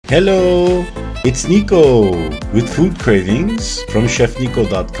Hello, it's Nicko with Food Cravings from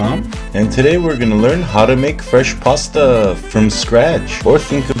chefnicko.com, and today we're going to learn how to make fresh pasta from scratch, or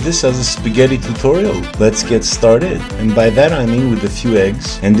think of this as a spaghetti tutorial. Let's get started. And by that I mean with a few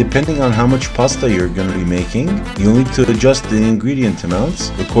eggs, and depending on how much pasta you're going to be making, you'll need to adjust the ingredient amounts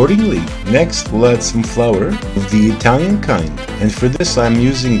accordingly. Next, we'll add some flour of the Italian kind, and for this I'm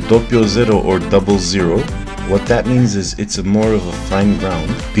using doppio zero or 00. What that means is it's more of a fine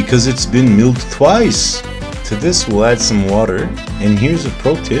ground because it's been milled twice. To this we'll add some water, and here's a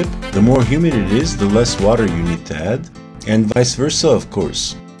pro tip: the more humid it is, the less water you need to add, and vice versa of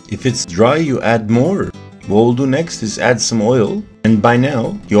course. If it's dry, you add more. What we'll do next is add some oil, and by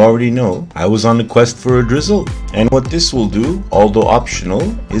now you already know I was on a quest for a drizzle. And what this will do, although optional,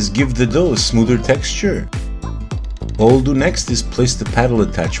 is give the dough a smoother texture. What we'll do next is place the paddle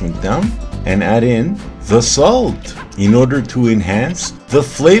attachment down and add in the salt in order to enhance the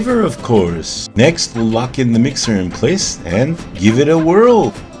flavor, of course. Next, we'll lock in the mixer in place and give it a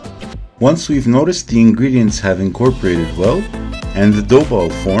whirl. Once we've noticed the ingredients have incorporated well and the dough ball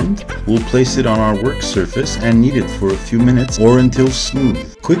formed, we'll place it on our work surface and knead it for a few minutes or until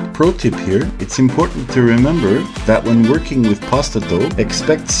smooth. Quick pro tip here: it's important to remember that when working with pasta dough,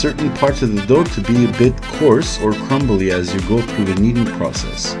 expect certain parts of the dough to be a bit coarse or crumbly as you go through the kneading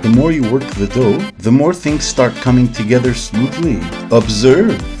process. The more you work the dough, the more things start coming together smoothly.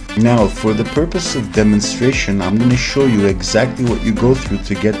 Observe! Now, for the purpose of demonstration, I'm going to show you exactly what you go through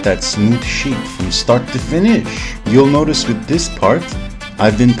to get that smooth sheet from start to finish. You'll notice with this part,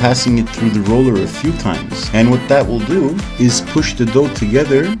 I've been passing it through the roller a few times, and what that will do is push the dough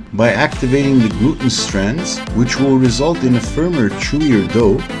together by activating the gluten strands, which will result in a firmer, chewier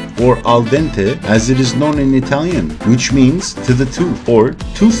dough, or al dente as it is known in Italian, which means to the tooth or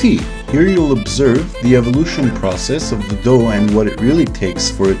toothy. Here you'll observe the evolution process of the dough and what it really takes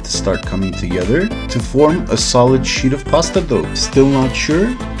for it to start coming together to form a solid sheet of pasta dough. Still not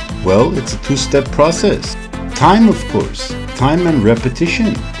sure? Well, it's a two-step process. Time, of course. Time and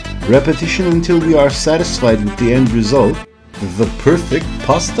repetition. Repetition until we are satisfied with the end result, the perfect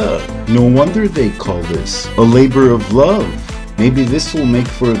pasta. No wonder they call this a labor of love. Maybe this will make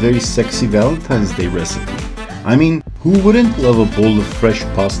for a very sexy Valentine's Day recipe. I mean, who wouldn't love a bowl of fresh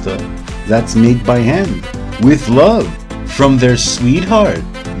pasta that's made by hand, with love, from their sweetheart,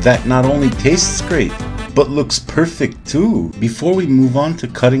 that not only tastes great, but looks perfect too? Before we move on to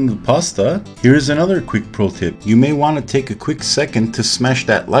cutting the pasta, here's another quick pro tip. You may want to take a quick second to smash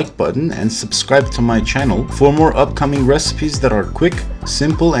that like button and subscribe to my channel for more upcoming recipes that are quick,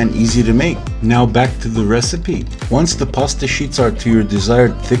 simple, and easy to make. Now back to the recipe. Once the pasta sheets are to your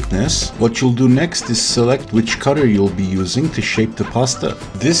desired thickness, what you'll do next is select which cutter you'll be using to shape the pasta.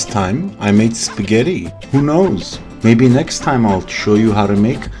 This time I made spaghetti. Who knows? Maybe next time I'll show you how to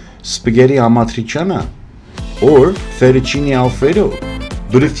make spaghetti amatriciana or fettuccine alfredo.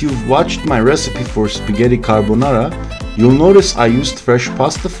 But if you've watched my recipe for spaghetti carbonara, you'll notice I used fresh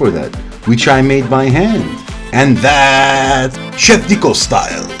pasta for that, which I made by hand. And that's Chef Nicko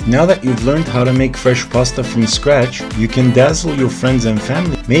style. Now that you've learned how to make fresh pasta from scratch, you can dazzle your friends and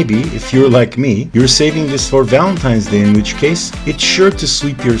family. Maybe, if you're like me, you're saving this for Valentine's Day, in which case, it's sure to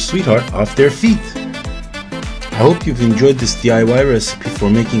sweep your sweetheart off their feet. I hope you've enjoyed this DIY recipe for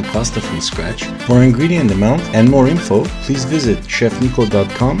making pasta from scratch. For ingredient amount and more info, please visit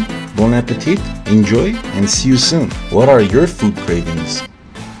chefnicko.com. Bon appetit, enjoy, and see you soon. What are your food cravings?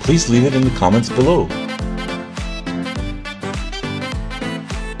 Please leave it in the comments below.